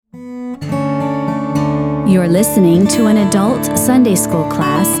You're listening to an adult Sunday school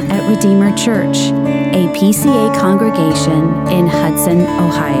class at Redeemer Church, a PCA congregation in Hudson,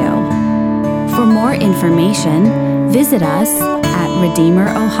 Ohio. For more information, visit us at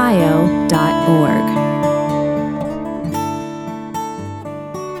redeemerohio.org.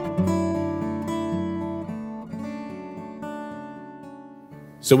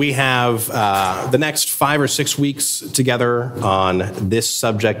 So we have the next 5 or 6 weeks together on this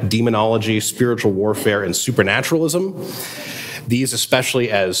subject, demonology, spiritual warfare, and supernaturalism. These, especially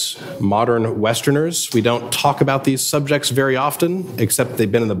as modern Westerners, we don't talk about these subjects very often, except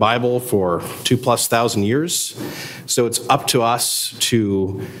they've been in the Bible for 2,000+ years. So it's up to us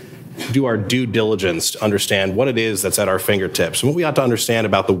to do our due diligence to understand what it is that's at our fingertips and what we ought to understand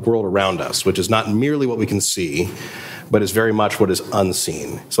about the world around us, which is not merely what we can see, but is very much what is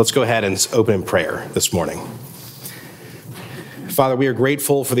unseen. So let's go ahead and open in prayer this morning. Father, we are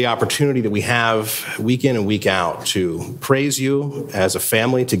grateful for the opportunity that we have week in and week out to praise you as a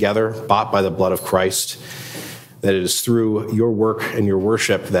family together, bought by the blood of Christ, that it is through your work and your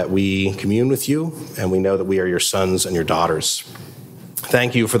worship that we commune with you, and we know that we are your sons and your daughters.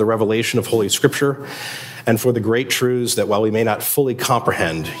 Thank you for the revelation of Holy Scripture and for the great truths that while we may not fully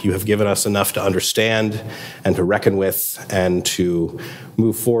comprehend, you have given us enough to understand and to reckon with and to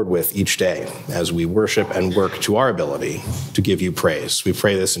move forward with each day as we worship and work to our ability to give you praise. We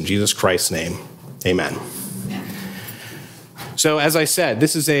pray this in Jesus Christ's name. Amen. So as I said,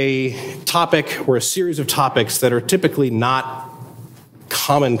 this is a topic or a series of topics that are typically not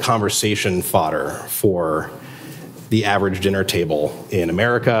common conversation fodder for the average dinner table in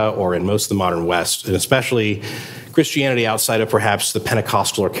America or in most of the modern West, and especially Christianity outside of perhaps the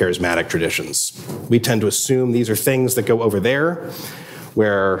Pentecostal or charismatic traditions. We tend to assume these are things that go over there,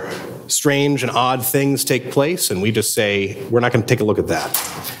 where strange and odd things take place, and we just say, we're not going to take a look at that.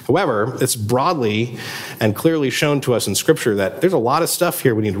 However, it's broadly and clearly shown to us in Scripture that there's a lot of stuff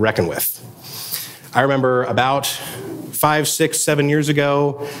here we need to reckon with. I remember about 5, 6, 7 years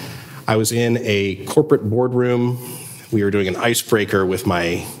ago, I was in a corporate boardroom. We were doing an icebreaker with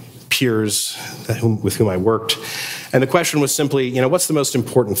my peers with whom I worked. And the question was simply, what's the most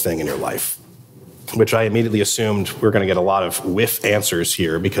important thing in your life? Which I immediately assumed we're going to get a lot of whiff answers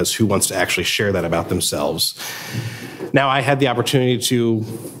here, because who wants to actually share that about themselves? Now, I had the opportunity to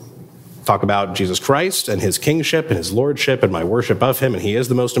talk about Jesus Christ and his kingship and his lordship and my worship of him, and he is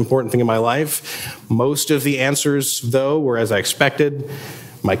the most important thing in my life. Most of the answers, though, were as I expected.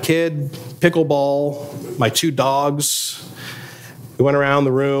 My kid, pickleball, my 2 dogs. We went around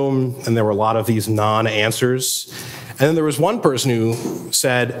the room, and there were a lot of these non-answers. And then there was one person who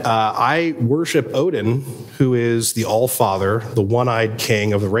said, I worship Odin, who is the All-Father, the one-eyed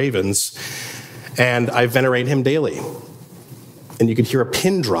king of the ravens, and I venerate him daily. And you could hear a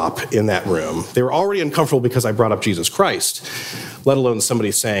pin drop in that room. They were already uncomfortable because I brought up Jesus Christ, let alone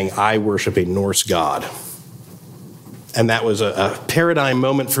somebody saying, I worship a Norse god. And that was a paradigm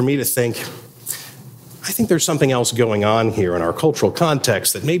moment for me to think, I think there's something else going on here in our cultural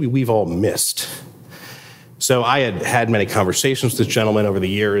context that maybe we've all missed. So I had many conversations with this gentleman over the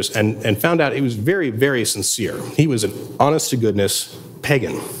years and found out he was very, very sincere. He was an honest-to-goodness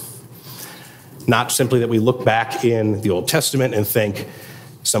pagan. Not simply that we look back in the Old Testament and think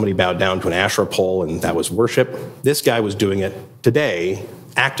somebody bowed down to an Asherah pole and that was worship. This guy was doing it today,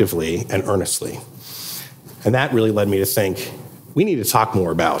 actively and earnestly. And that really led me to think, we need to talk more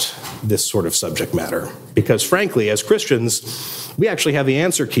about this sort of subject matter. Because frankly, as Christians, we actually have the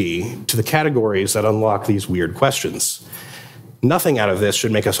answer key to the categories that unlock these weird questions. Nothing out of this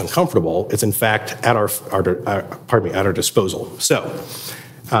should make us uncomfortable. It's in fact at our disposal. So,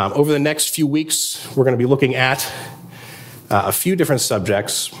 over the next few weeks, we're going to be looking at a few different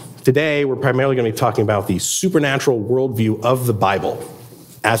subjects. Today, we're primarily going to be talking about the supernatural worldview of the Bible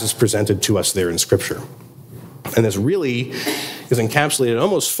as it's presented to us there in Scripture. And this really is encapsulated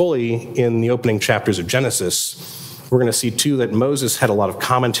almost fully in the opening chapters of Genesis. We're going to see, too, that Moses had a lot of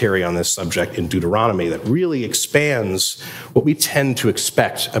commentary on this subject in Deuteronomy that really expands what we tend to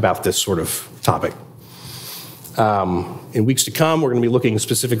expect about this sort of topic. In weeks to come, we're going to be looking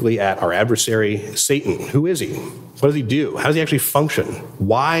specifically at our adversary, Satan. Who is he? What does he do? How does he actually function?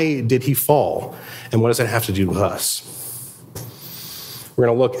 Why did he fall? And what does that have to do with us? We're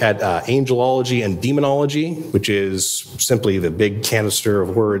going to look at angelology and demonology, which is simply the big canister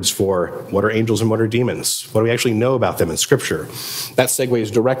of words for what are angels and what are demons? What do we actually know about them in Scripture? That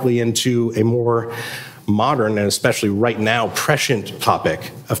segues directly into a more modern and especially right now prescient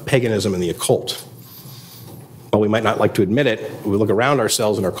topic of paganism and the occult. While we might not like to admit it, when we look around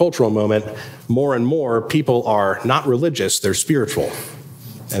ourselves in our cultural moment, more and more people are not religious, they're spiritual.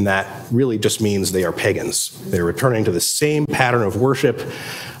 and that really just means they are pagans. They're returning to the same pattern of worship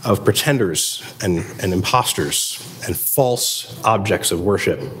of pretenders and imposters and false objects of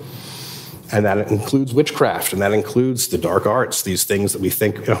worship. And that includes witchcraft, and that includes the dark arts, these things that we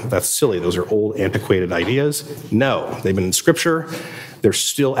think, that's silly, those are old, antiquated ideas. No, they've been in Scripture. They're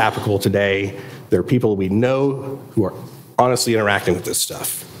still applicable today. There are people we know who are honestly interacting with this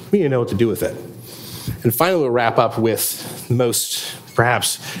stuff. We need to know what to do with it. And finally, we'll wrap up with the most,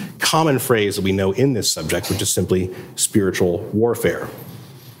 perhaps, common phrase that we know in this subject, which is simply spiritual warfare.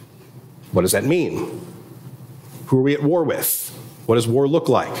 What does that mean? Who are we at war with? What does war look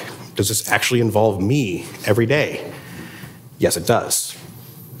like? Does this actually involve me every day? Yes, it does.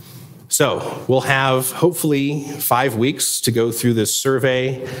 So we'll have, hopefully, 5 weeks to go through this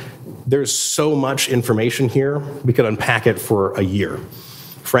survey. There's so much information here, we could unpack it for a year.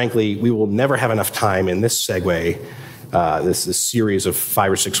 Frankly, we will never have enough time in this segue, this series of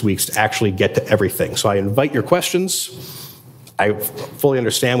 5 or 6 weeks, to actually get to everything. So I invite your questions. I fully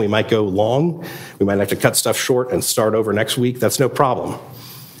understand we might go long. We might have to cut stuff short and start over next week. That's no problem.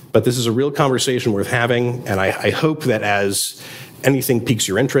 But this is a real conversation worth having, and I hope that as anything piques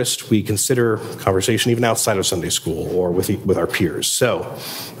your interest, we consider conversation even outside of Sunday school or with our peers. So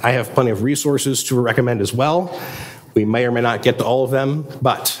I have plenty of resources to recommend as well. We may or may not get to all of them,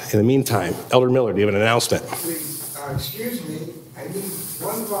 but in the meantime, Elder Miller, do you have an announcement? Please, excuse me, I need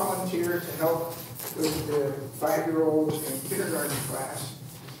one volunteer to help with the 5-year-olds in kindergarten class.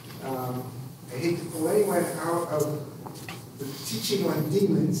 I hate to pull anyone out of the teaching on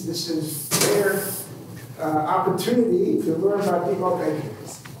demons. This is their opportunity to learn about demon.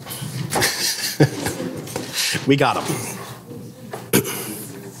 We got them.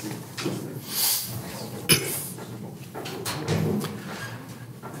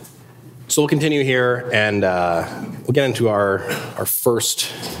 So we'll continue here, and we'll get into our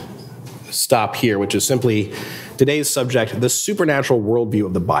first stop here, which is simply today's subject, the supernatural worldview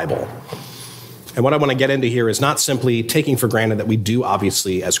of the Bible. And what I want to get into here is not simply taking for granted that we do,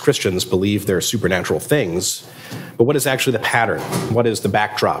 obviously, as Christians, believe there are supernatural things, but what is actually the pattern? What is the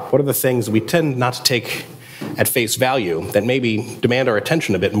backdrop? What are the things that we tend not to take at face value that maybe demand our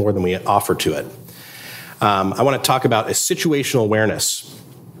attention a bit more than we offer to it? I want to talk about a situational awareness.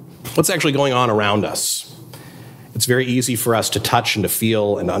 What's actually going on around us? It's very easy for us to touch and to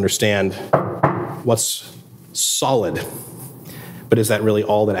feel and to understand what's solid. But is that really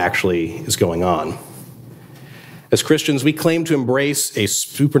all that actually is going on? As Christians, we claim to embrace a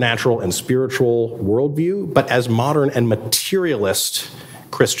supernatural and spiritual worldview, but as modern and materialist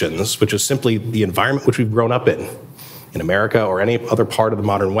Christians, which is simply the environment which we've grown up in America or any other part of the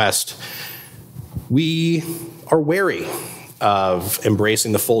modern West, we are wary of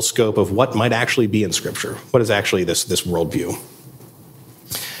embracing the full scope of what might actually be in Scripture. What is actually this worldview?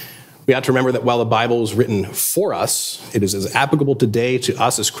 We have to remember that while the Bible was written for us, it is as applicable today to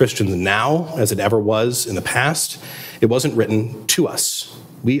us as Christians now as it ever was in the past. It wasn't written to us.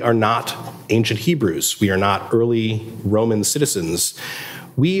 We are not ancient Hebrews. We are not early Roman citizens.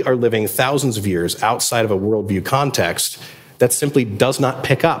 We are living thousands of years outside of a worldview context that simply does not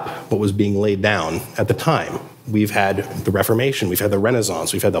pick up what was being laid down at the time. We've had the Reformation, we've had the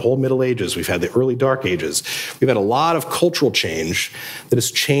Renaissance, we've had the whole Middle Ages, we've had the early Dark Ages. We've had a lot of cultural change that has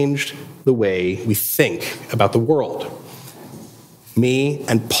changed the way we think about the world. Me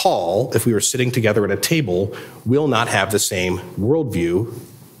and Paul, if we were sitting together at a table, will not have the same worldview,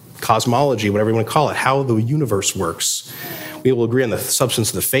 cosmology, whatever you want to call it, how the universe works. We will agree on the substance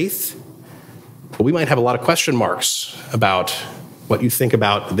of the faith, but we might have a lot of question marks about what you think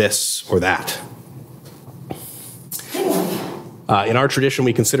about this or that. In our tradition,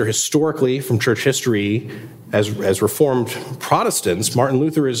 we consider historically from church history as Reformed Protestants, Martin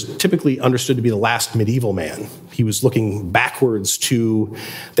Luther is typically understood to be the last medieval man. He was looking backwards to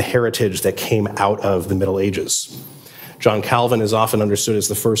the heritage that came out of the Middle Ages. John Calvin is often understood as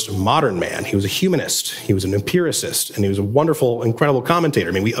the first modern man. He was a humanist, he was an empiricist, and he was a wonderful, incredible commentator.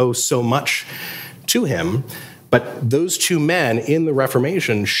 I mean, we owe so much to him, but those two men in the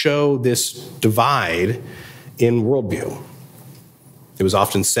Reformation show this divide in worldview. It was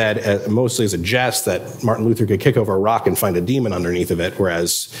often said, mostly as a jest, that Martin Luther could kick over a rock and find a demon underneath of it,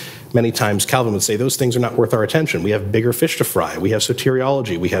 whereas many times Calvin would say, those things are not worth our attention. We have bigger fish to fry. We have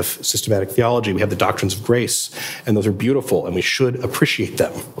soteriology. We have systematic theology. We have the doctrines of grace, and those are beautiful, and we should appreciate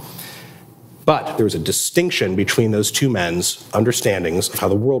them. But there was a distinction between those two men's understandings of how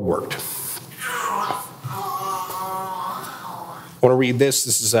the world worked. I want to read this.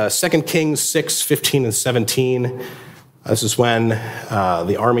 This is 2 Kings 6, 15 and 17. This is when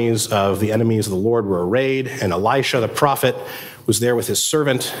the armies of the enemies of the Lord were arrayed, and Elisha the prophet was there with his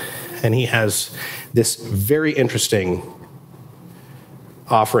servant, and he has this very interesting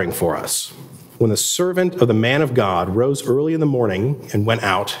offering for us. When the servant of the man of God rose early in the morning and went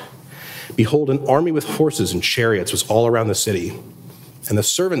out, behold, an army with horses and chariots was all around the city. And the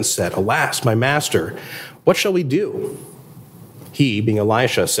servant said, "Alas, my master, what shall we do?" He, being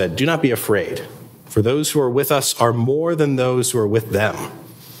Elisha, said, "Do not be afraid, for those who are with us are more than those who are with them."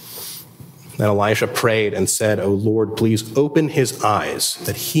 Then Elisha prayed and said, "O Lord, please open his eyes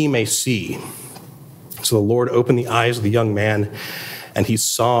that he may see." So the Lord opened the eyes of the young man, and he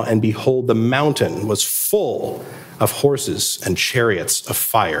saw, and behold, the mountain was full of horses and chariots of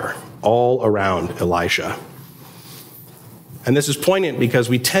fire all around Elisha. And this is poignant because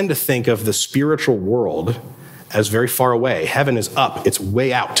we tend to think of the spiritual world as very far away. Heaven is up, it's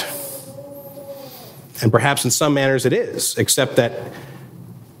way out. And perhaps in some manners it is, except that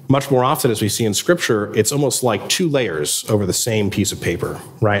much more often, as we see in Scripture, it's almost like two layers over the same piece of paper,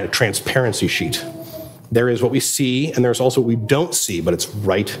 right? A transparency sheet. There is what we see, and there's also what we don't see, but it's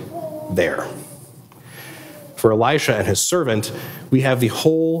right there. For Elisha and his servant, we have the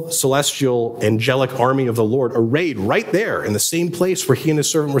whole celestial angelic army of the Lord arrayed right there in the same place where he and his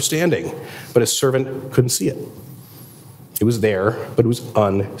servant were standing, but his servant couldn't see it. It was there, but it was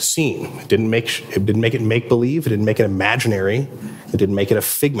unseen. It didn't make it make-believe. It didn't make it imaginary. It didn't make it a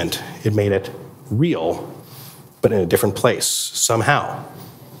figment. It made it real, but in a different place, somehow.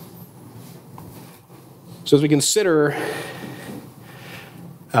 So as we consider,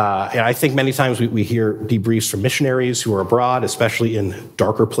 and I think many times we hear debriefs from missionaries who are abroad, especially in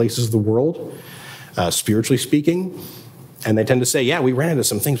darker places of the world, spiritually speaking, and they tend to say, yeah, we ran into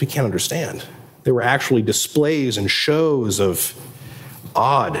some things we can't understand. There were actually displays and shows of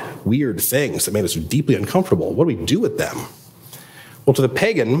odd, weird things that made us deeply uncomfortable. What do we do with them? Well, to the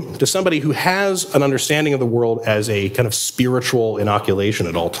pagan, to somebody who has an understanding of the world as a kind of spiritual inoculation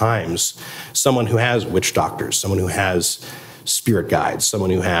at all times, someone who has witch doctors, someone who has spirit guides, someone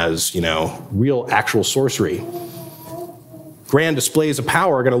who has, real actual sorcery, grand displays of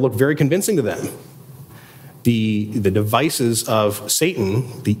power are going to look very convincing to them. The devices of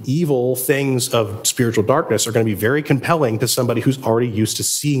Satan, the evil things of spiritual darkness are going to be very compelling to somebody who's already used to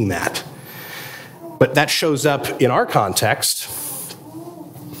seeing that. But that shows up in our context,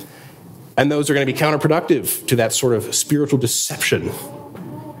 and those are going to be counterproductive to that sort of spiritual deception.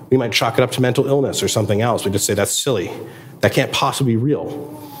 We might chalk it up to mental illness or something else. We just say, that's silly. That can't possibly be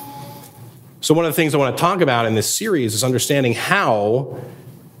real. So one of the things I want to talk about in this series is understanding how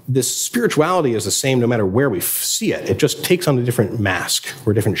this spirituality is the same no matter where we see it. It just takes on a different mask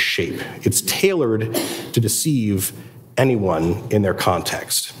or a different shape. It's tailored to deceive anyone in their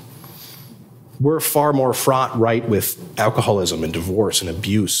context. We're far more fraught, right, with alcoholism and divorce and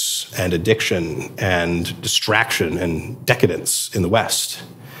abuse and addiction and distraction and decadence in the West.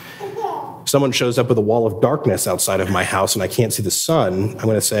 Someone shows up with a wall of darkness outside of my house and I can't see the sun, I'm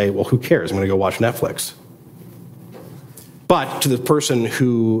going to say, well, who cares? I'm going to go watch Netflix. But to the person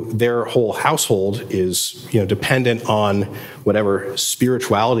who their whole household is, dependent on whatever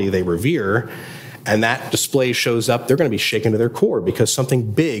spirituality they revere, and that display shows up, they're going to be shaken to their core because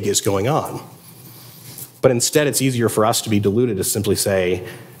something big is going on. But instead, it's easier for us to be deluded to simply say,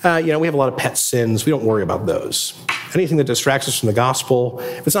 we have a lot of pet sins. We don't worry about those. Anything that distracts us from the gospel,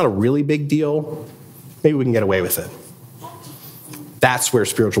 if it's not a really big deal, maybe we can get away with it. That's where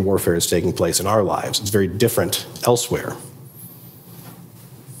spiritual warfare is taking place in our lives. It's very different elsewhere.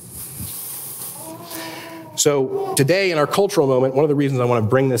 So today, in our cultural moment, one of the reasons I want to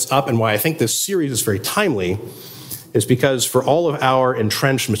bring this up and why I think this series is very timely is because for all of our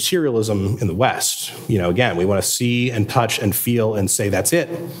entrenched materialism in the West, again, we want to see and touch and feel and say that's it.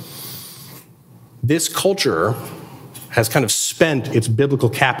 This culture has kind of spent its biblical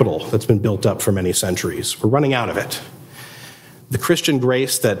capital that's been built up for many centuries. We're running out of it. The Christian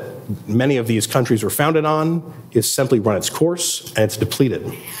grace that many of these countries were founded on is simply run its course and it's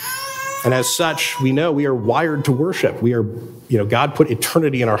depleted. And as such, we know we are wired to worship. We are, God put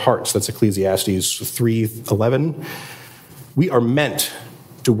eternity in our hearts. That's Ecclesiastes 3:11. We are meant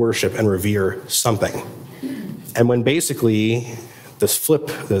to worship and revere something. And when basically the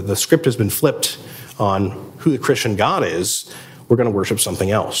script has been flipped on who the Christian God is, we're going to worship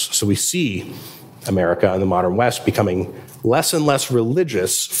something else. So we see America and the modern West becoming less and less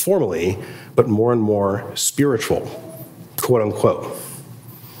religious formally, but more and more spiritual, quote unquote.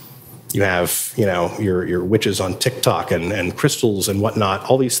 You have, your witches on TikTok and crystals and whatnot,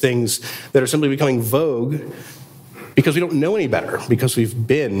 all these things that are simply becoming vogue because we don't know any better, because we've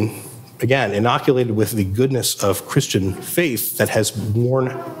been, again, inoculated with the goodness of Christian faith that has worn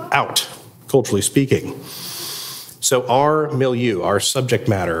out, culturally speaking. So our milieu, our subject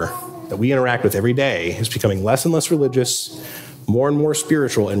matter that we interact with every day is becoming less and less religious, more and more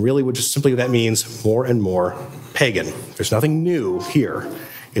spiritual, and really what just simply that means more and more pagan. There's nothing new here.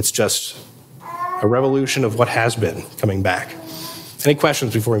 It's just a revolution of what has been coming back. Any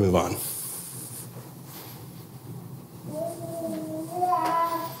questions before we move on?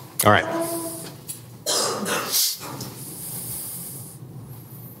 All right.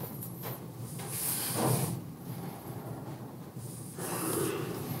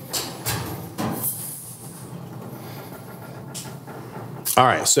 All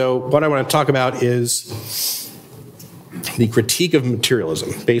right, so what I want to talk about is the critique of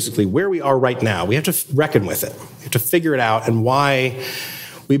materialism. Basically, where we are right now, we have to reckon with it. We have to figure it out, and why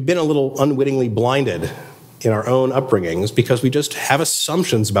we've been a little unwittingly blinded in our own upbringings because we just have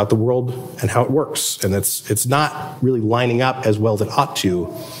assumptions about the world and how it works, and it's not really lining up as well as it ought to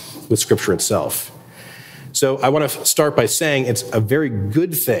with Scripture itself. So I want to start by saying it's a very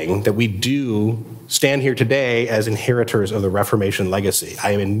good thing that we do stand here today as inheritors of the Reformation legacy.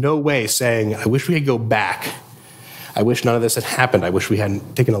 I am in no way saying, I wish we could go back. I wish none of this had happened. I wish we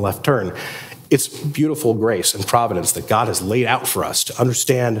hadn't taken a left turn. It's beautiful grace and providence that God has laid out for us to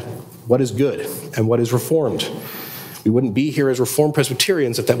understand what is good and what is reformed. We wouldn't be here as Reformed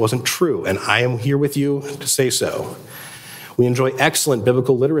Presbyterians if that wasn't true, and I am here with you to say so. We enjoy excellent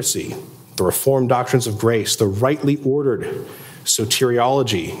biblical literacy, the Reformed doctrines of grace, the rightly ordered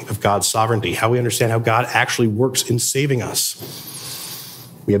soteriology of God's sovereignty, how we understand how God actually works in saving us.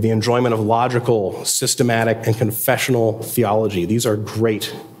 We have the enjoyment of logical, systematic, and confessional theology. These are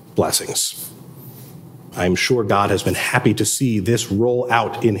great blessings. I'm sure God has been happy to see this roll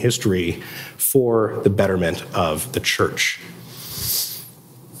out in history for the betterment of the church.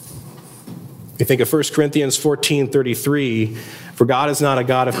 We think of 1 Corinthians 14:33, for God is not a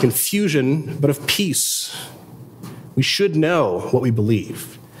God of confusion, but of peace. We should know what we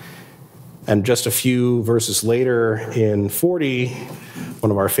believe. And just a few verses later in 40,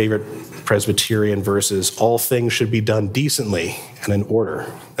 one of our favorite Presbyterian verses, all things should be done decently and in order.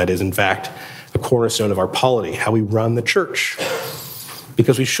 That is, in fact, a cornerstone of our polity, how we run the church.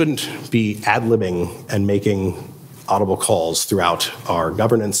 Because we shouldn't be ad-libbing and making audible calls throughout our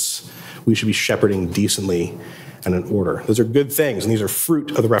governance. We should be shepherding decently and in order. Those are good things, and these are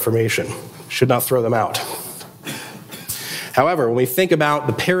fruit of the Reformation. Should not throw them out. However, when we think about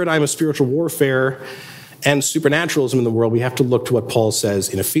the paradigm of spiritual warfare and supernaturalism in the world, we have to look to what Paul says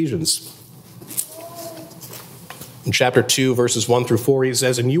in Ephesians. In chapter 2, verses 1 through 4, he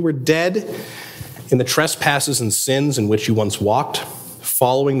says, "And you were dead in the trespasses and sins in which you once walked,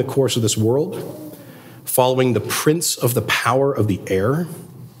 following the course of this world, following the prince of the power of the air,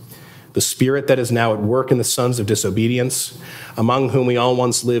 the spirit that is now at work in the sons of disobedience, among whom we all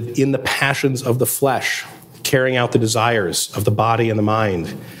once lived in the passions of the flesh, carrying out the desires of the body and the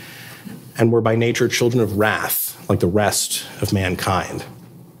mind, and were by nature children of wrath, like the rest of mankind."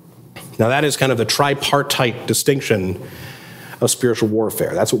 Now that is kind of the tripartite distinction of spiritual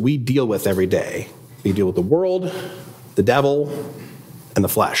warfare. That's what we deal with every day. We deal with the world, the devil, and the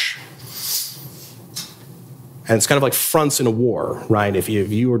flesh. And it's kind of like fronts in a war, right? If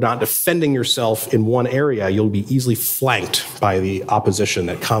you are not defending yourself in one area, you'll be easily flanked by the opposition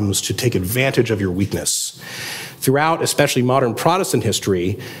that comes to take advantage of your weakness. Throughout, especially modern Protestant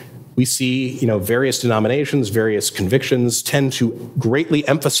history, we see, various denominations, various convictions tend to greatly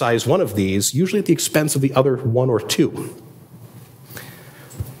emphasize one of these, usually at the expense of the other one or two.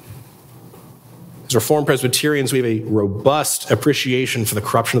 As Reformed Presbyterians, we have a robust appreciation for the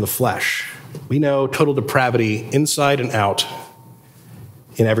corruption of the flesh. We know total depravity inside and out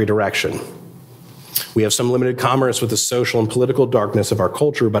in every direction. We have some limited commerce with the social and political darkness of our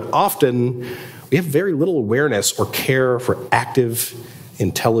culture, but often we have very little awareness or care for active,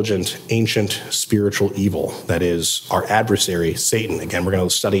 intelligent, ancient spiritual evil. That is our adversary, Satan. Again, we're going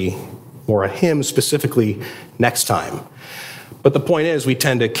to study more on him specifically next time. But the point is, we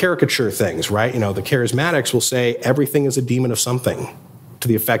tend to caricature things, right? The charismatics will say everything is a demon of something, to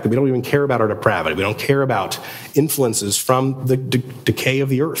the effect that we don't even care about our depravity. We don't care about influences from the decay of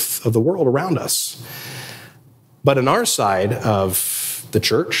the earth, of the world around us. But on our side of the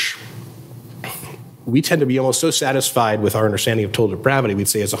church, we tend to be almost so satisfied with our understanding of total depravity, we'd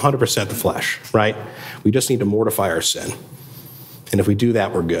say it's 100% the flesh, right? We just need to mortify our sin. And if we do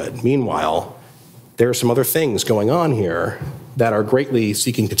that, we're good. Meanwhile, there are some other things going on here that are greatly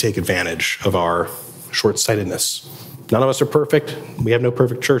seeking to take advantage of our short-sightedness. None of us are perfect. We have no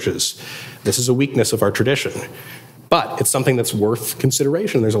perfect churches. This is a weakness of our tradition. But it's something that's worth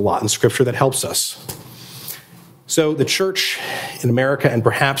consideration. There's a lot in Scripture that helps us. So the church in America, and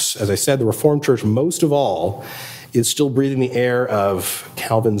perhaps, as I said, the Reformed Church most of all, is still breathing the air of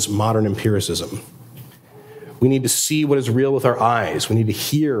Calvin's modern empiricism. We need to see what is real with our eyes. We need to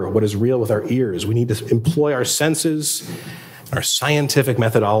hear what is real with our ears. We need to employ our senses, our scientific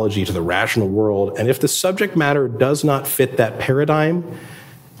methodology to the rational world. And if the subject matter does not fit that paradigm,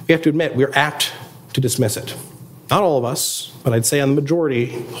 we have to admit we're apt to dismiss it. Not all of us, but I'd say on the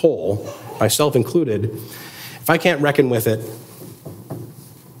majority whole, myself included, if I can't reckon with it,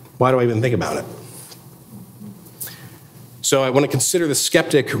 why do I even think about it? So I want to consider the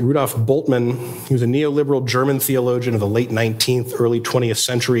skeptic Rudolf Bultmann. He was a neoliberal German theologian of the late 19th, early 20th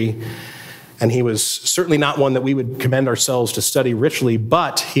century, and he was certainly not one that we would commend ourselves to study richly,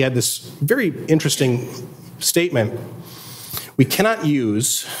 but he had this very interesting statement. We cannot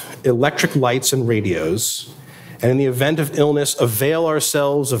use electric lights and radios, and in the event of illness, avail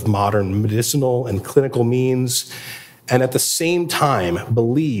ourselves of modern medicinal and clinical means, and at the same time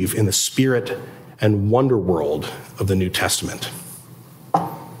believe in the spirit and wonder world of the New Testament.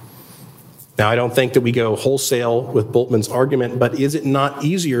 Now, I don't think that we go wholesale with Bultmann's argument, but is it not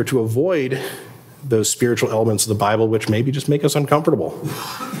easier to avoid those spiritual elements of the Bible which maybe just make us uncomfortable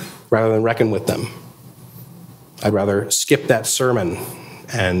rather than reckon with them? I'd rather skip that sermon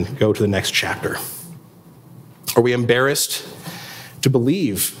and go to the next chapter. Are we embarrassed to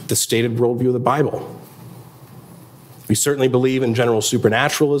believe the stated worldview of the Bible? We certainly believe in general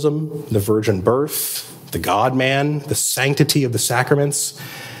supernaturalism, the virgin birth, the God-man, the sanctity of the sacraments,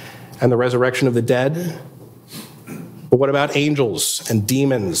 and the resurrection of the dead. But what about angels and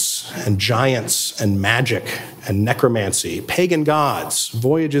demons and giants and magic and necromancy, pagan gods,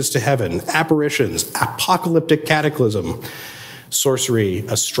 voyages to heaven, apparitions, apocalyptic cataclysm, sorcery,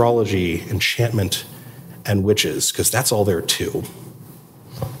 astrology, enchantment, and witches? Because that's all there too.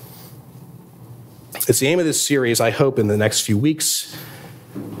 It's the aim of this series, I hope, in the next few weeks,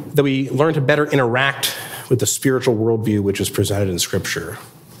 that we learn to better interact with the spiritual worldview which is presented in Scripture.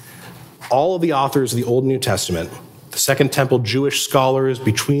 All of the authors of the Old and New Testament, the Second Temple Jewish scholars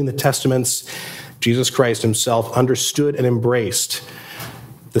between the Testaments, Jesus Christ himself, understood and embraced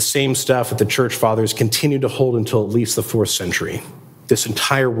the same stuff that the church fathers continued to hold until at least the 4th century. This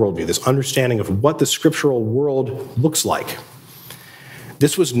entire worldview, this understanding of what the scriptural world looks like.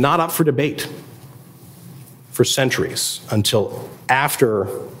 This was not up for debate for centuries until after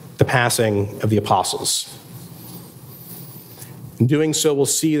the passing of the apostles. In doing so, we'll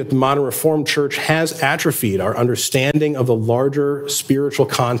see that the modern Reformed Church has atrophied our understanding of the larger spiritual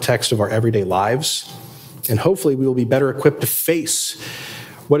context of our everyday lives, and hopefully we will be better equipped to face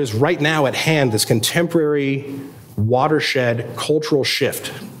what is right now at hand, this contemporary watershed cultural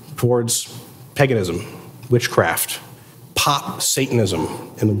shift towards paganism, witchcraft, pop Satanism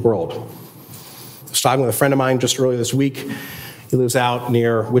in the world. I was talking with a friend of mine just earlier this week. He lives out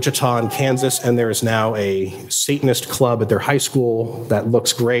near Wichita in Kansas, and there is now a Satanist club at their high school that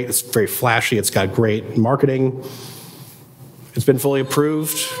looks great. It's very flashy. It's got great marketing. It's been fully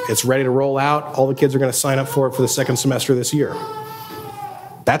approved. It's ready to roll out. All the kids are going to sign up for it for the second semester this year.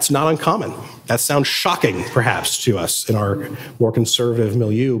 That's not uncommon. That sounds shocking, perhaps, to us in our more conservative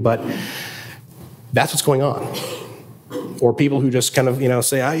milieu, but that's what's going on. Or people who just kind of,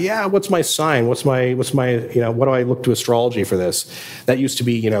 say, yeah, what's my sign? What's my, what do I look to astrology for this? That used to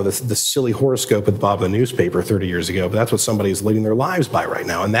be, the silly horoscope at the bottom of the newspaper 30 years ago, but that's what somebody's leading their lives by right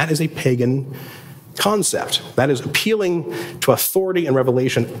now. And that is a pagan concept. That is appealing to authority and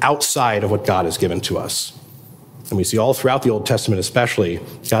revelation outside of what God has given to us. And we see all throughout the Old Testament especially,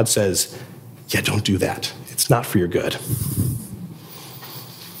 God says, yeah, don't do that. It's not for your good.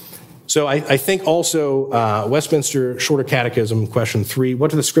 So I think also Westminster Shorter Catechism, question 3, what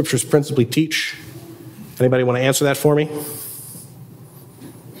do the scriptures principally teach? Anybody want to answer that for me?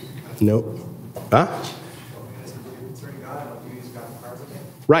 No. Huh?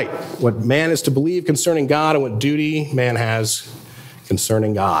 Right. What man is to believe concerning God and what duty man has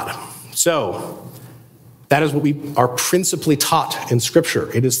concerning God. So that is what we are principally taught in Scripture.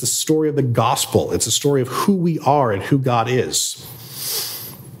 It is the story of the gospel. It's a story of who we are and who God is.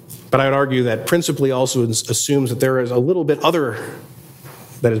 But I would argue that principally also assumes that there is a little bit other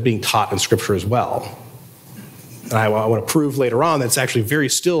that is being taught in Scripture as well. And I want to prove later on that it's actually very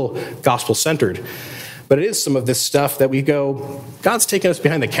still gospel-centered. But it is some of this stuff that we go, God's taken us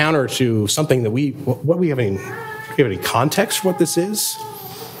behind the counter to something that we have any context for what this is?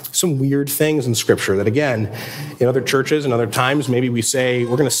 Some weird things in Scripture that, again, in other churches and other times, maybe we say,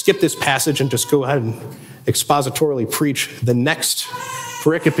 we're going to skip this passage and just go ahead and expositorily preach the next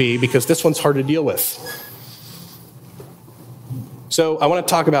pericope because this one's hard to deal with. So I want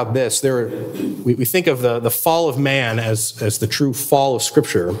to talk about this. We think of the fall of man as the true fall of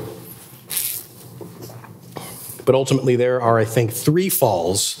Scripture. But ultimately, there are, I think, 3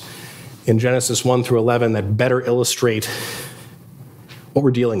 falls in Genesis 1 through 11 that better illustrate what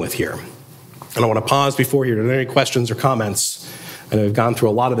we're dealing with here. And I want to pause before here. Are there any questions or comments? I know we've gone through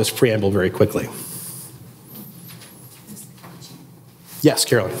a lot of this preamble very quickly. Yes,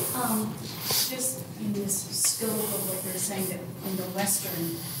 Carolyn. Just in this scope of what you're saying, that in the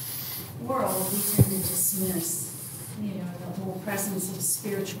Western world, we tend to dismiss, the whole presence of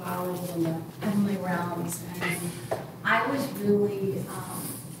spirituality in the heavenly realms. And I was really,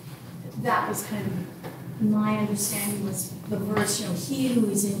 that was kind of my understanding was the verse, he who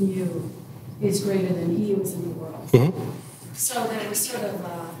is in you is greater than he who is in the world. Mm-hmm. So there was sort of,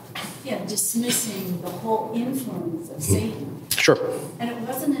 dismissing the whole influence of Satan. Sure. And it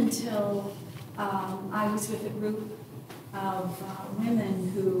wasn't until I was with a group of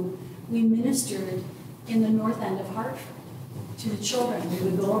women who we ministered in the north end of Hartford to the children. We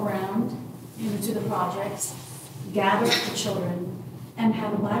would go around, to the projects, gather the children, and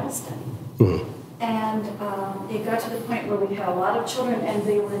have a Bible study. Mm-hmm. And it got to the point where we had a lot of children, and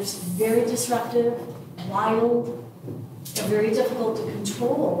they were very disruptive, wild, very difficult to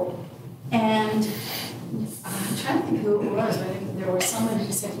control. And I'm trying to think who it was, but I think there was someone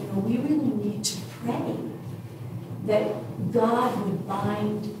who said, we really need to pray that God would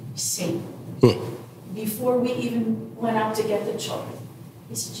bind Satan before we even went out to get the children.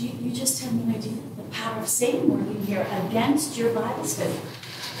 He said, you just have no idea the power of Satan working here against your Bible study.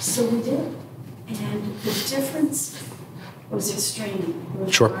 So we did. And the difference was extreme. It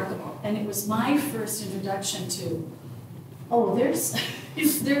was remarkable. And it was my first introduction to, there's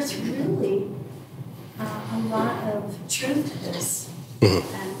really a lot of truth to this.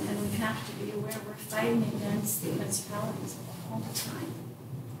 Mm-hmm. And we have to be aware we're fighting against the principalities all the time.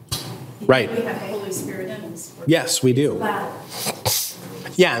 Right. We have the Holy Spirit in us. Yes, we do.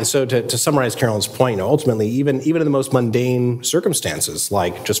 Yeah, and so to summarize Carolyn's point, ultimately, even in the most mundane circumstances,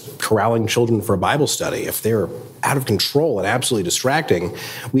 like just corralling children for a Bible study, if they're out of control and absolutely distracting,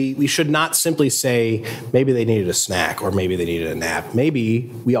 we should not simply say, maybe they needed a snack or maybe they needed a nap.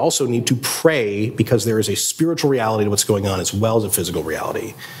 Maybe we also need to pray because there is a spiritual reality to what's going on as well as a physical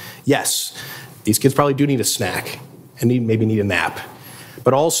reality. Yes, these kids probably do need a snack and maybe need a nap.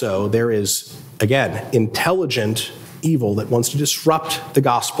 But also there is, again, intelligent evil that wants to disrupt the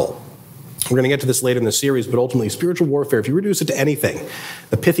gospel. We're going to get to this later in the series, but ultimately spiritual warfare, if you reduce it to anything,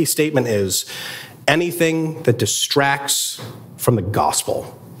 the pithy statement is anything that distracts from the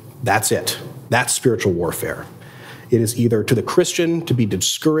gospel. That's it. That's spiritual warfare. It is either to the Christian to be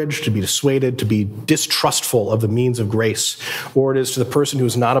discouraged, to be dissuaded, to be distrustful of the means of grace, or it is to the person who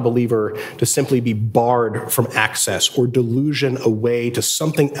is not a believer to simply be barred from access or delusion away to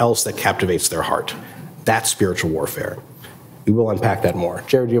something else that captivates their heart. That's spiritual warfare. We will unpack that more.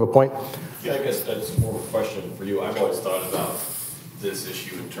 Jared, do you have a point? Yeah, I guess that's more of a question for you. I've always thought about this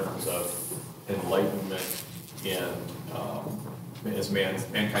issue in terms of enlightenment and as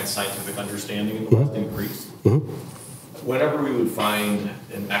mankind's scientific understanding in the West increased. Mm-hmm. Whenever we would find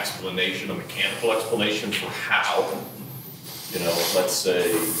an explanation, a mechanical explanation for how, let's say,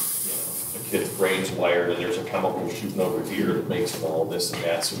 a kid's brain's wired and there's a chemical shooting over here that makes all this and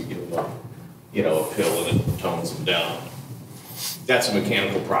that, so we give them a pill and it tones them down. That's a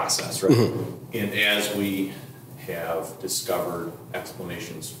mechanical process, right? Mm-hmm. And as we have discovered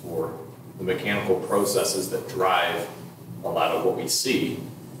explanations for the mechanical processes that drive a lot of what we see,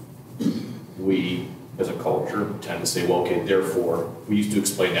 we, as a culture, tend to say, well, okay, therefore, we used to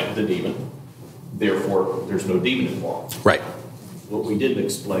explain that with a demon, therefore, there's no demon involved. Right. What we didn't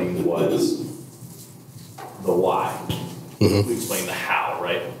explain was the why. Mm-hmm. We explained the how,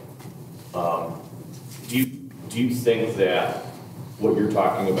 right? Do you think that what you're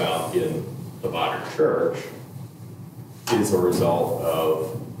talking about in the modern church is a result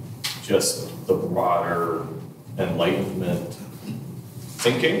of just the broader Enlightenment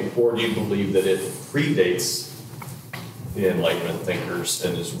thinking, or do you believe that it predates the Enlightenment thinkers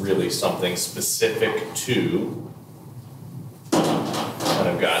and is really something specific to kind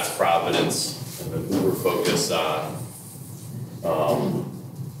of God's providence and an uber focus on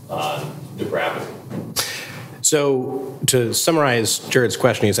depravity? So to summarize Jared's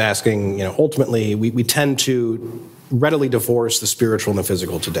question, he's asking, ultimately we tend to readily divorce the spiritual and the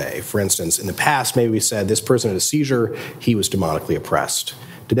physical today. For instance, in the past, maybe we said this person had a seizure, he was demonically oppressed.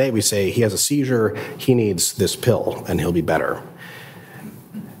 Today we say he has a seizure, he needs this pill, and he'll be better.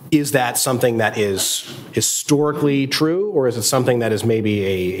 Is that something that is historically true, or is it something that is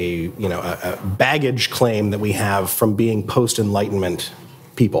maybe a baggage claim that we have from being post-Enlightenment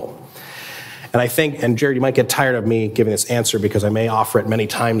people? And I think, and Jared, you might get tired of me giving this answer because I may offer it many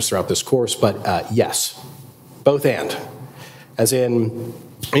times throughout this course, but yes. both and. As in,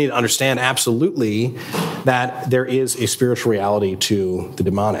 we need to understand absolutely that there is a spiritual reality to the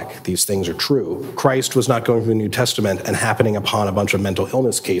demonic. These things are true. Christ was not going through the New Testament and happening upon a bunch of mental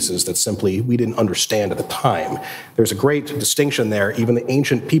illness cases that simply we didn't understand at the time. There's a great distinction there. Even the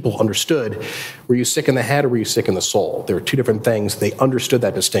ancient people understood, were you sick in the head or were you sick in the soul? There were two different things. They understood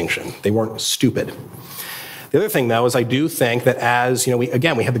that distinction. They weren't stupid. The other thing, though, is I do think that as, we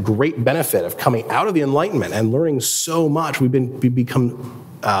have the great benefit of coming out of the Enlightenment and learning so much. We've become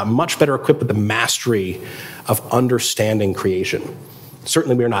much better equipped with the mastery of understanding creation.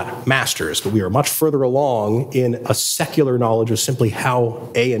 Certainly we are not masters, but we are much further along in a secular knowledge of simply how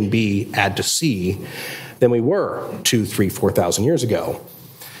A and B add to C than we were 2,000, 3,000, 4,000 years ago.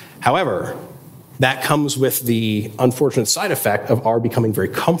 However, that comes with the unfortunate side effect of our becoming very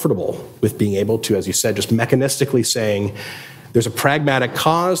comfortable with being able to, as you said, just mechanistically saying, there's a pragmatic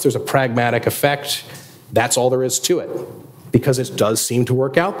cause, there's a pragmatic effect, that's all there is to it, because it does seem to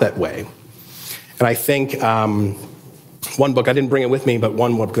work out that way. And I think one book, I didn't bring it with me, but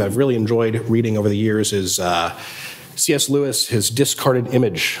one book that I've really enjoyed reading over the years is C.S. Lewis, his Discarded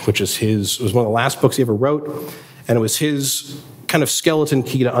Image, which was one of the last books he ever wrote, and it was his kind of skeleton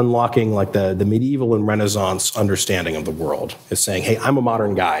key to unlocking like the medieval and Renaissance understanding of the world. Is saying, hey, I'm a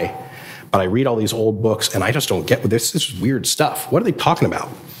modern guy, but I read all these old books and I just don't get this is weird stuff. What are they talking about?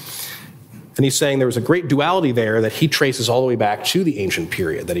 And he's saying there was a great duality there that he traces all the way back to the ancient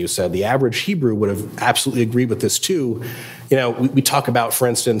period, that he said the average Hebrew would have absolutely agreed with this too. We talk about, for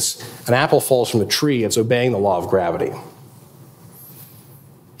instance, an apple falls from the tree, it's obeying the law of gravity.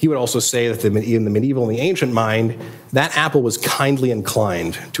 He would also say that in the medieval and the ancient mind, that apple was kindly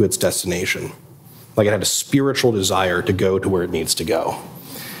inclined to its destination. Like it had a spiritual desire to go to where it needs to go.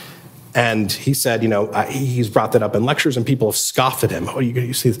 And he said, he's brought that up in lectures and people have scoffed at him. Oh,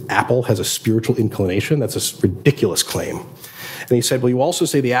 you say this apple has a spiritual inclination? That's a ridiculous claim. And he said, well, you also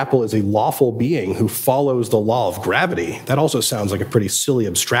say the apple is a lawful being who follows the law of gravity. That also sounds like a pretty silly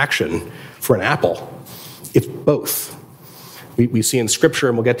abstraction for an apple. It's both. We see in Scripture,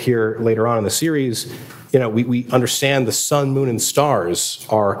 and we'll get here later on in the series, we understand the sun, moon, and stars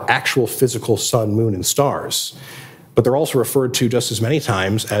are actual physical sun, moon, and stars. But they're also referred to just as many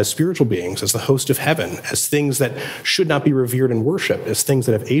times as spiritual beings, as the host of heaven, as things that should not be revered and worshiped, as things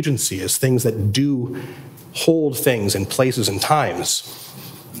that have agency, as things that do hold things in places and times.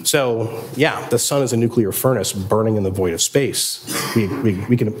 So, the sun is a nuclear furnace burning in the void of space.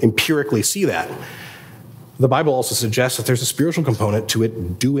 We can empirically see that. The Bible also suggests that there's a spiritual component to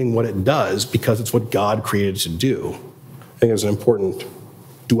it doing what it does because it's what God created to do. I think there's an important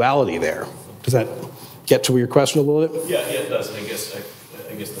duality there. Does that get to your question a little bit? Yeah, it does. And I guess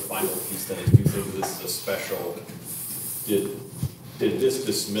the final piece then is, do you think this is a special? Did this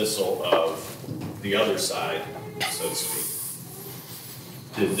dismissal of the other side, so to speak,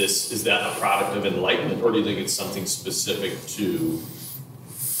 is that a product of enlightenment, or do you think it's something specific to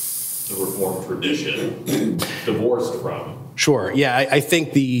the Reformed tradition, divorced from? Sure. Yeah, I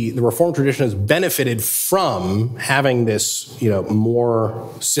think the Reformed tradition has benefited from having this,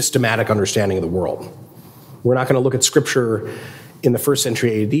 more systematic understanding of the world. We're not going to look at Scripture in the first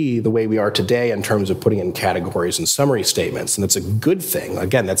century AD the way we are today in terms of putting in categories and summary statements, and that's a good thing.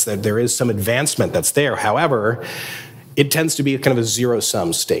 Again, there is some advancement that's there. However, it tends to be kind of a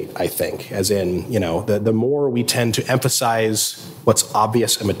zero-sum state, I think, as in, the more we tend to emphasize what's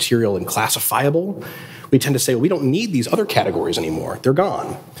obvious and material and classifiable, we tend to say, well, we don't need these other categories anymore. They're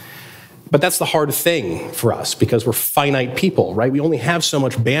gone. But that's the hard thing for us because we're finite people, right? We only have so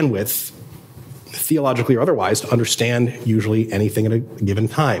much bandwidth, theologically or otherwise, to understand usually anything at a given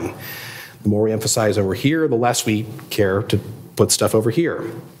time. The more we emphasize over here, the less we care to put stuff over here.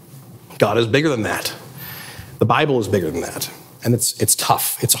 God is bigger than that. The Bible is bigger than that, and it's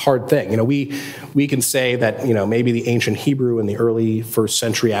tough. It's a hard thing. We can say that maybe the ancient Hebrew and the early first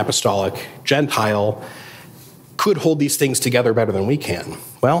century apostolic Gentile could hold these things together better than we can.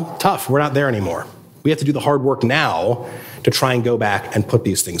 Well, tough. We're not there anymore. We have to do the hard work now to try and go back and put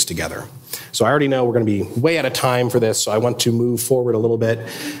these things together. So I already know we're going to be way out of time for this, so I want to move forward a little bit.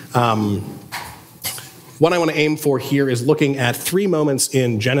 What I want to aim for here is looking at 3 moments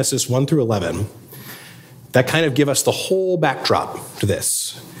in Genesis 1 through 11 that kind of give us the whole backdrop to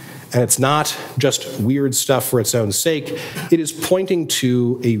this. And it's not just weird stuff for its own sake. It is pointing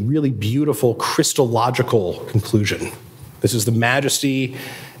to a really beautiful Christological conclusion. This is the majesty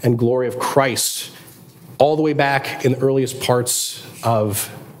and glory of Christ all the way back in the earliest parts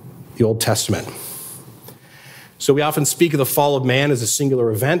of the Old Testament. So we often speak of the fall of man as a singular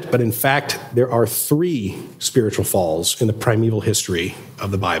event, but in fact, there are 3 spiritual falls in the primeval history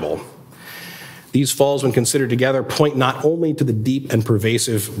of the Bible. These falls, when considered together, point not only to the deep and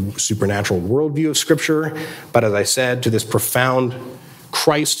pervasive supernatural worldview of Scripture, but as I said, to this profound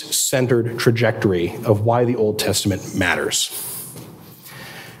Christ-centered trajectory of why the Old Testament matters.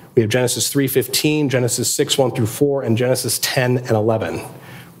 We have Genesis 3:15, Genesis 6:1 through 4, and Genesis 10 and 11.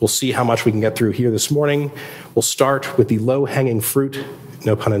 We'll see how much we can get through here this morning. We'll start with the low-hanging fruit,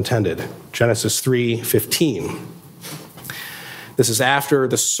 no pun intended. Genesis 3:15. This is after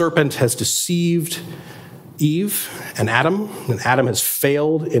the serpent has deceived Eve and Adam has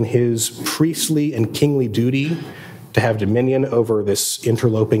failed in his priestly and kingly duty to have dominion over this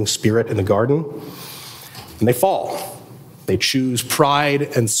interloping spirit in the garden. And they fall. They choose pride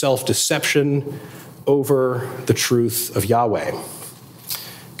and self-deception over the truth of Yahweh.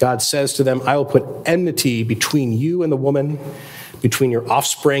 God says to them, I will put enmity between you and the woman, between your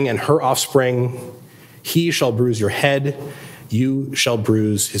offspring and her offspring. He shall bruise your head, you shall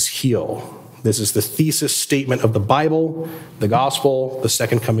bruise his heel. This is the thesis statement of the Bible, the gospel, the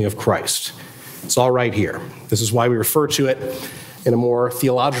second coming of Christ. It's all right here. This is why we refer to it in a more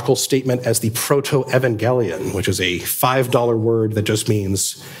theological statement as the proto-evangelion, which is a $5 word that just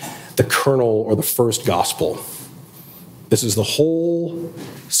means the kernel or the first gospel. This is the whole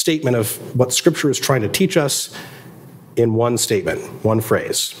statement of what Scripture is trying to teach us in one statement, one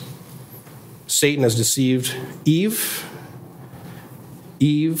phrase. Satan has deceived Eve.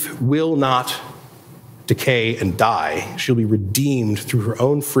 Eve will not decay and die. She'll be redeemed through her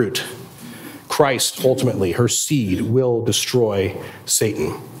own fruit. Christ, ultimately, her seed, will destroy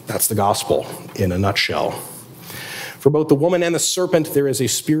Satan. That's the gospel in a nutshell. For both the woman and the serpent, there is a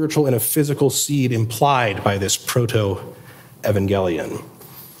spiritual and a physical seed implied by this proto-evangelion.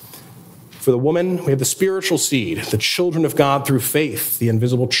 For the woman, we have the spiritual seed, the children of God through faith, the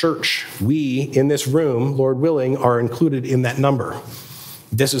invisible church. We, in this room, Lord willing, are included in that number.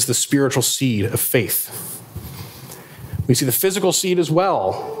 This is the spiritual seed of faith. We see the physical seed as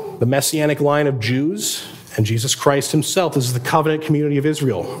well, the messianic line of Jews and Jesus Christ himself. This is the covenant community of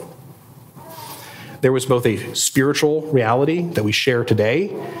Israel. There was both a spiritual reality that we share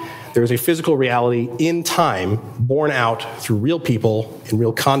today. There is a physical reality in time born out through real people in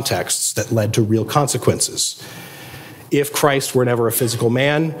real contexts that led to real consequences. If Christ were never a physical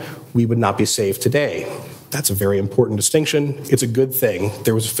man, we would not be saved today. That's a very important distinction. It's a good thing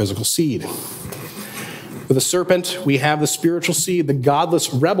there was a physical seed. For the serpent, we have the spiritual seed, the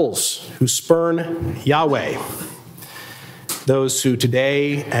godless rebels who spurn Yahweh. Those who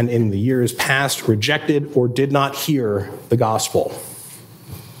today and in the years past rejected or did not hear the gospel.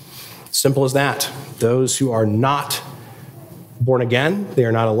 Simple as that. Those who are not born again, they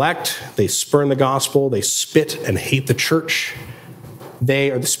are not elect, they spurn the gospel, they spit and hate the church.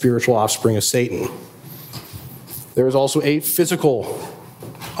 They are the spiritual offspring of Satan. There is also a physical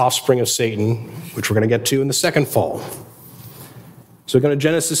offspring of Satan, which we're going to get to in the second fall. So we're going to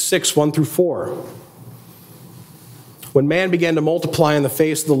Genesis 6:1 through 4. When man began to multiply on the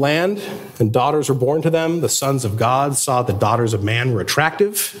face of the land, and daughters were born to them, the sons of God saw that the daughters of man were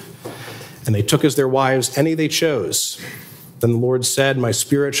attractive, and they took as their wives any they chose. Then the Lord said, my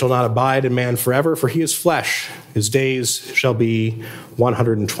spirit shall not abide in man forever, for he is flesh. His days shall be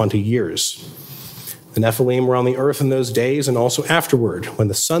 120 years. The Nephilim were on the earth in those days and also afterward, when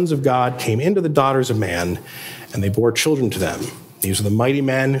the sons of God came into the daughters of man, and they bore children to them. These are the mighty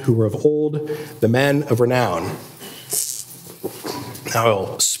men who were of old, the men of renown. Now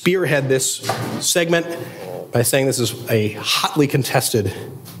I'll spearhead this segment by saying this is a hotly contested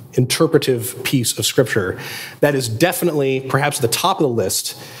interpretive piece of Scripture that is definitely perhaps the top of the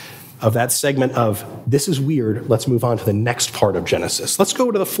list of that segment of, this is weird, let's move on to the next part of Genesis. Let's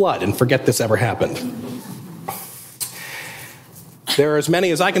go to the flood and forget this ever happened. There are as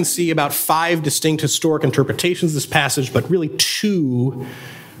many as I can see, about 5 distinct historic interpretations of this passage, but really 2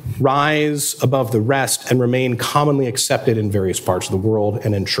 rise above the rest and remain commonly accepted in various parts of the world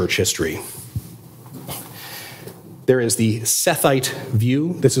and in church history. There is the Sethite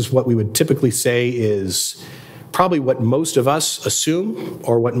view. This is what we would typically say is probably what most of us assume,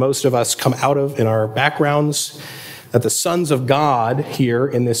 or what most of us come out of in our backgrounds, that the sons of God here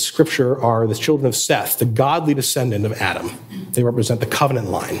in this scripture are the children of Seth, the godly descendant of Adam. They represent the covenant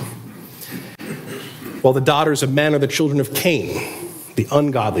line. While the daughters of men are the children of Cain, the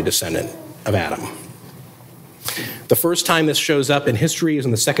ungodly descendant of Adam. The first time this shows up in history is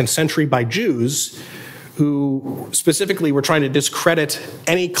in the 2nd century by Jews who specifically were trying to discredit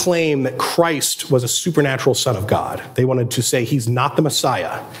any claim that Christ was a supernatural son of God. They wanted to say he's not the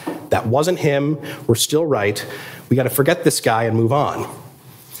Messiah. That wasn't him. We're still right. We got to forget this guy and move on.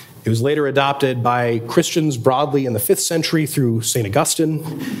 It was later adopted by Christians broadly in the 5th century through St. Augustine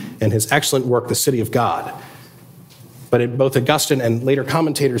and his excellent work, The City of God. But both Augustine and later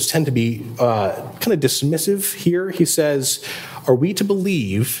commentators tend to be kind of dismissive here. He says, are we to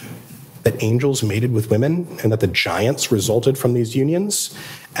believe that angels mated with women and that the giants resulted from these unions?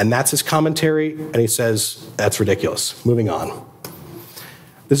 And that's his commentary, and he says, that's ridiculous. Moving on.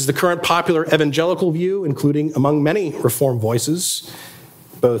 This is the current popular evangelical view, including among many Reformed voices,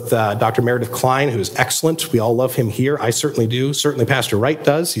 both Dr. Meredith Kline, who is excellent. We all love him here. I certainly do. Certainly Pastor Wright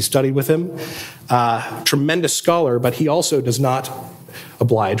does. He studied with him. Tremendous scholar, but he also does not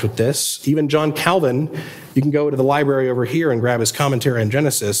oblige with this. Even John Calvin, you can go to the library over here and grab his commentary on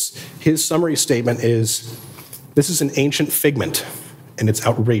Genesis. His summary statement is, this is an ancient figment, and it's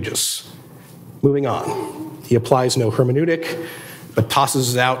outrageous. Moving on. He applies no hermeneutic, but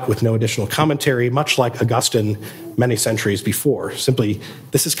tosses it out with no additional commentary, much like Augustine many centuries before. Simply,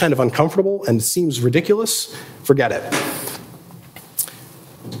 this is kind of uncomfortable and seems ridiculous. Forget it.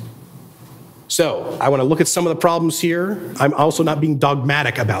 So, I want to look at some of the problems here. I'm also not being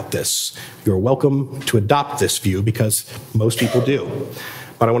dogmatic about this. You're welcome to adopt this view because most people do.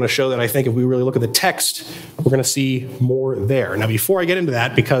 But I want to show that I think if we really look at the text, we're going to see more there. Now, before I get into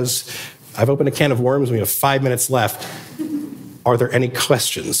that, because I've opened a can of worms and we have 5 minutes left, are there any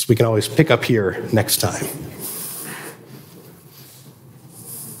questions? We can always pick up here next time.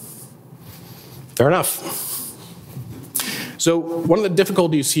 Fair enough. So one of the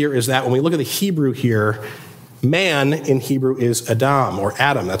difficulties here is that when we look at the Hebrew here, man in Hebrew is Adam, or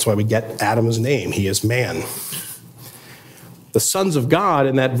Adam. That's why we get Adam's name. He is man. The sons of God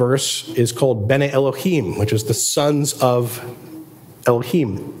in that verse is called Bene Elohim, which is the sons of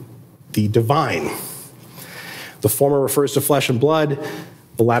Elohim, the divine. The former refers to flesh and blood.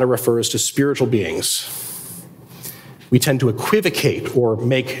 The latter refers to spiritual beings. We tend to equivocate or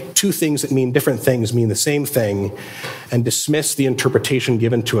make two things that mean different things mean the same thing and dismiss the interpretation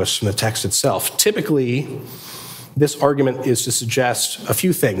given to us from the text itself. Typically, this argument is to suggest a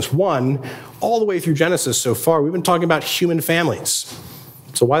few things. One, all the way through Genesis so far, we've been talking about human families.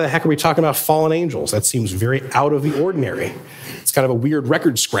 So why the heck are we talking about fallen angels? That seems very out of the ordinary. It's kind of a weird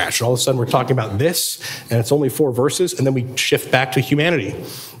record scratch. All of a sudden we're talking about this, and it's only 4 verses, and then we shift back to humanity.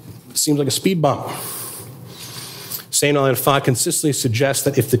 It seems like a speed bump. St. Alphonse consistently suggests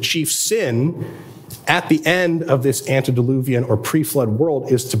that if the chief sin at the end of this antediluvian or pre-flood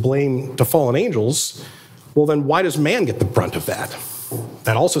world is to blame to fallen angels, well then why does man get the brunt of that?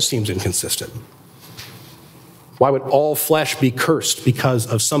 That also seems inconsistent. Why would all flesh be cursed because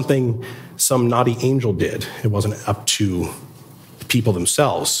of something some naughty angel did? It wasn't up to the people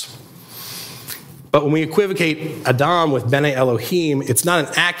themselves. But when we equivocate Adam with Bene Elohim, it's not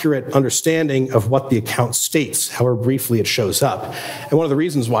an accurate understanding of what the account states, however briefly it shows up. And one of the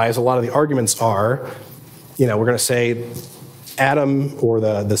reasons why is a lot of the arguments are, we're going to say Adam or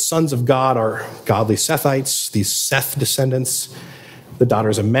the sons of God are godly Sethites, these Seth descendants. The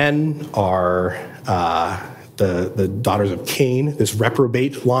daughters of men are the daughters of Cain, this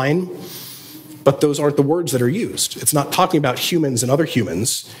reprobate line. But those aren't the words that are used. It's not talking about humans and other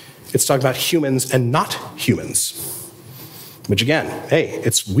humans. It's talking about humans and not humans. Which again, hey,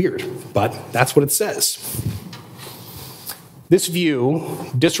 it's weird, but that's what it says. This view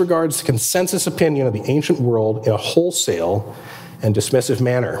disregards the consensus opinion of the ancient world in a wholesale and dismissive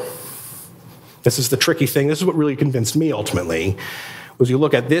manner. This is the tricky thing. This is what really convinced me ultimately, was you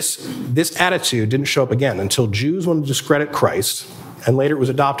look at this attitude didn't show up again until Jews wanted to discredit Christ, and later it was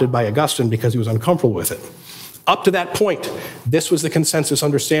adopted by Augustine because he was uncomfortable with it. Up to that point, this was the consensus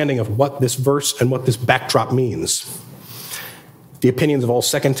understanding of what this verse and what this backdrop means. The opinions of all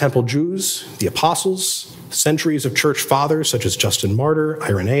Second Temple Jews, the apostles, centuries of church fathers such as Justin Martyr,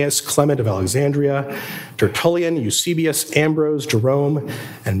 Irenaeus, Clement of Alexandria, Tertullian, Eusebius, Ambrose, Jerome,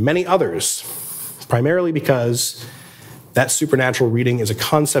 and many others, primarily because that supernatural reading is a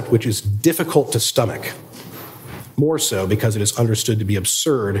concept which is difficult to stomach, more so because it is understood to be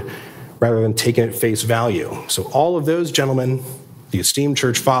absurd rather than taken at face value. So all of those gentlemen, the esteemed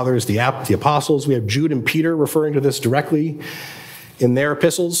church fathers, the apostles, we have Jude and Peter referring to this directly in their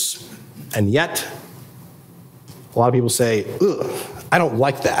epistles, and yet a lot of people say, ugh, I don't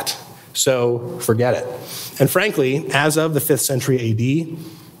like that, so forget it. And frankly, as of the 5th century AD,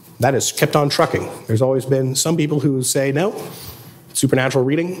 that has kept on trucking. There's always been some people who say, no, supernatural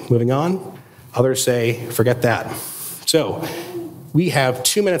reading, moving on. Others say, forget that. So we have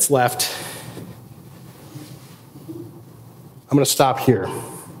 2 minutes left. I'm going to stop here.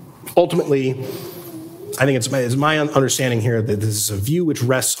 Ultimately, I think it's my understanding here that this is a view which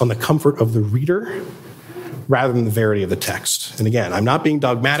rests on the comfort of the reader rather than the verity of the text. And again, I'm not being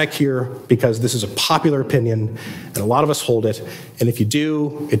dogmatic here because this is a popular opinion and a lot of us hold it. And if you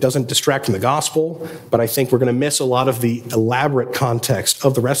do, it doesn't distract from the gospel, but I think we're going to miss a lot of the elaborate context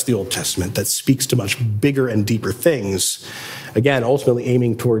of the rest of the Old Testament that speaks to much bigger and deeper things. Again, ultimately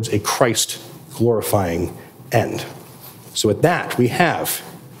aiming towards a Christ-glorifying end. So with that, we have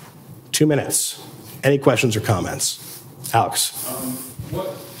 2 minutes. Any questions or comments? Alex.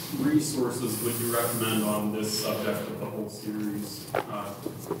 What resources would you recommend on this subject of the whole series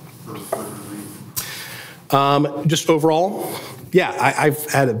for reading? Just overall, yeah, I've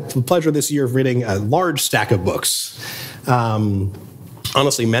had the pleasure this year of reading a large stack of books.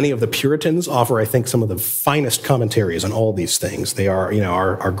 Honestly, many of the Puritans offer, I think, some of the finest commentaries on all these things. They are,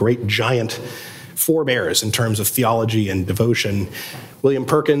 our great giant forebears in terms of theology and devotion. William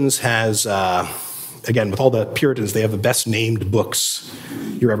Perkins has, again, with all the Puritans, they have the best named books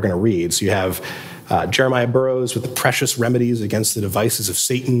you're ever going to read. So you have Jeremiah Burroughs with the Precious Remedies Against the Devices of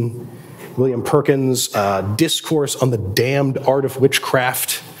Satan. William Perkins, Discourse on the Damned Art of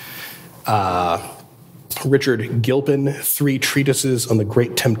Witchcraft. Richard Gilpin, 3 treatises on the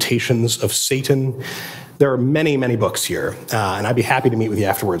Great Temptations of Satan. There are many, many books here, and I'd be happy to meet with you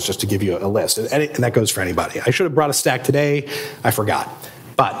afterwards just to give you a list, and that goes for anybody. I should have brought a stack today. I forgot.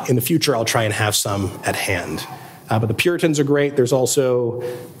 But in the future, I'll try and have some at hand. But the Puritans are great. There's also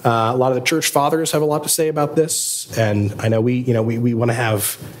a lot of the church fathers have a lot to say about this, and I know we want to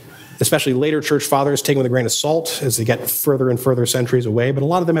have, especially later church fathers, take them with a grain of salt as they get further and further centuries away. But a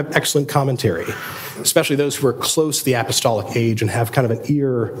lot of them have excellent commentary, especially those who are close to the apostolic age and have kind of an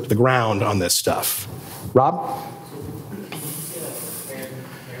ear to the ground on this stuff. Rob?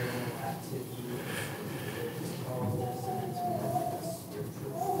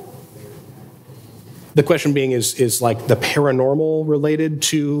 The question being is like the paranormal related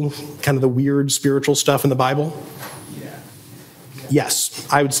to kind of the weird spiritual stuff in the Bible? Yeah. Yes,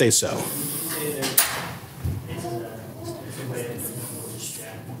 I would say so.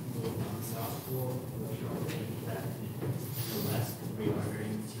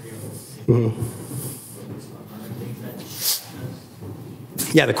 Mm-hmm.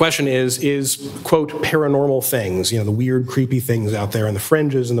 Yeah, the question is, quote, paranormal things, the weird, creepy things out there in the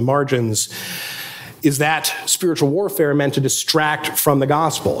fringes and the margins, is that spiritual warfare meant to distract from the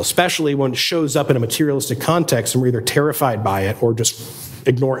gospel, especially when it shows up in a materialistic context and we're either terrified by it or just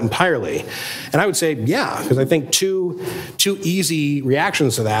ignore it entirely? And I would say, yeah, because I think two easy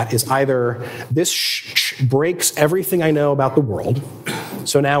reactions to that is either this breaks everything I know about the world,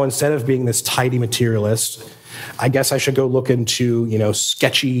 so now instead of being this tidy materialist, I guess I should go look into,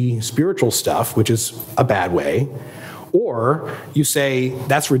 sketchy spiritual stuff, which is a bad way. Or you say,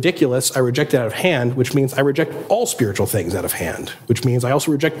 that's ridiculous, I reject it out of hand, which means I reject all spiritual things out of hand, which means I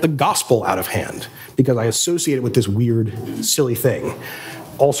also reject the gospel out of hand because I associate it with this weird, silly thing.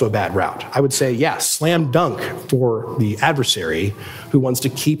 Also a bad route. I would say, yeah, slam dunk for the adversary who wants to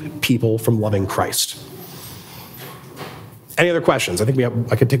keep people from loving Christ. Any other questions? I think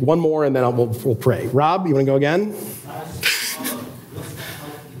I could take one more and then we'll pray. Rob, you want to go again?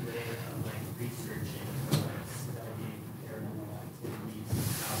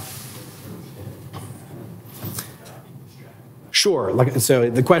 Sure. So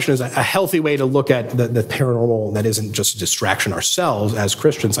the question is a healthy way to look at the paranormal that isn't just a distraction ourselves as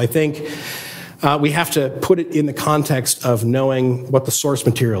Christians. I think we have to put it in the context of knowing what the source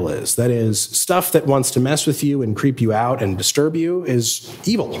material is. That is, stuff that wants to mess with you and creep you out and disturb you is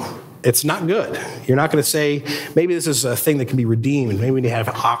evil. It's not good. You're not going to say, maybe this is a thing that can be redeemed. Maybe we need to have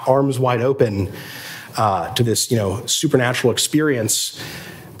arms wide open to this, supernatural experience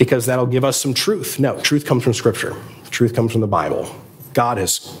because that'll give us some truth. No, truth comes from Scripture. Truth comes from the Bible. God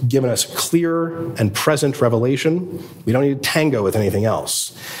has given us clear and present revelation. We don't need to tango with anything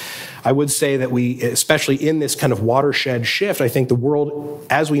else. I would say that we, especially in this kind of watershed shift, I think the world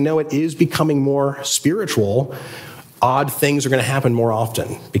as we know it is becoming more spiritual. Odd things are going to happen more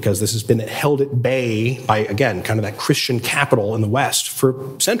often because this has been held at bay by, again, kind of that Christian capital in the West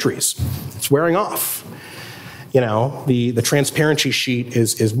for centuries. It's wearing off. The transparency sheet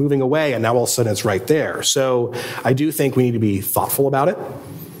is moving away, and now all of a sudden it's right there. So I do think we need to be thoughtful about it.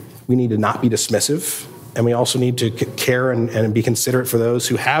 We need to not be dismissive, and we also need to care and be considerate for those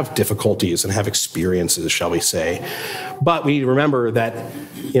who have difficulties and have experiences, shall we say. But we need to remember that,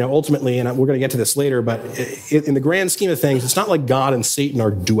 ultimately, and we're going to get to this later, but in the grand scheme of things, it's not like God and Satan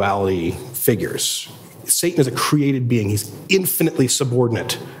are duality figures. Satan is a created being. He's infinitely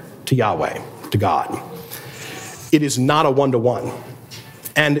subordinate to Yahweh, to God. It is not a one-to-one.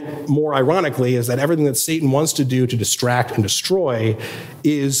 And more ironically is that everything that Satan wants to do to distract and destroy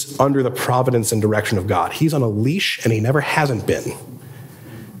is under the providence and direction of God. He's on a leash, and he never hasn't been.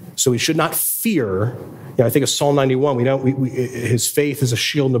 So we should not fear. I think of Psalm 91. His faith is a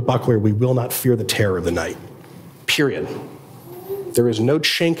shield and a buckler. We will not fear the terror of the night. Period. There is no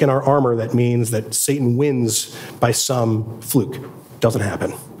chink in our armor that means that Satan wins by some fluke. Doesn't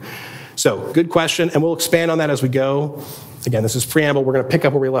happen. So, good question, and we'll expand on that as we go. Again, this is preamble. We're going to pick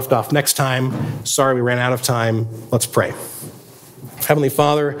up where we left off next time. Sorry we ran out of time. Let's pray. Heavenly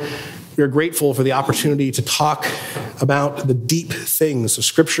Father, we are grateful for the opportunity to talk about the deep things of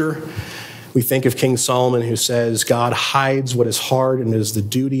Scripture. We think of King Solomon, who says, God hides what is hard, and it is the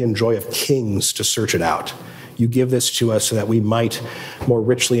duty and joy of kings to search it out. You give this to us so that we might more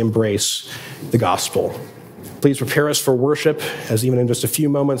richly embrace the gospel. Please prepare us for worship, as even in just a few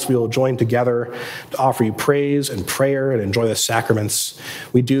moments we will join together to offer you praise and prayer and enjoy the sacraments.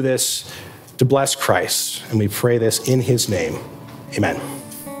 We do this to bless Christ, and we pray this in his name. Amen.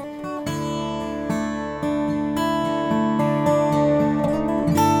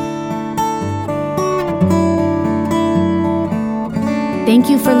 Thank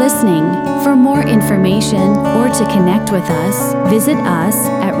you for listening. For more information or to connect with us, visit us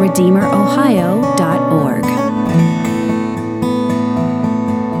at redeemerohio.org.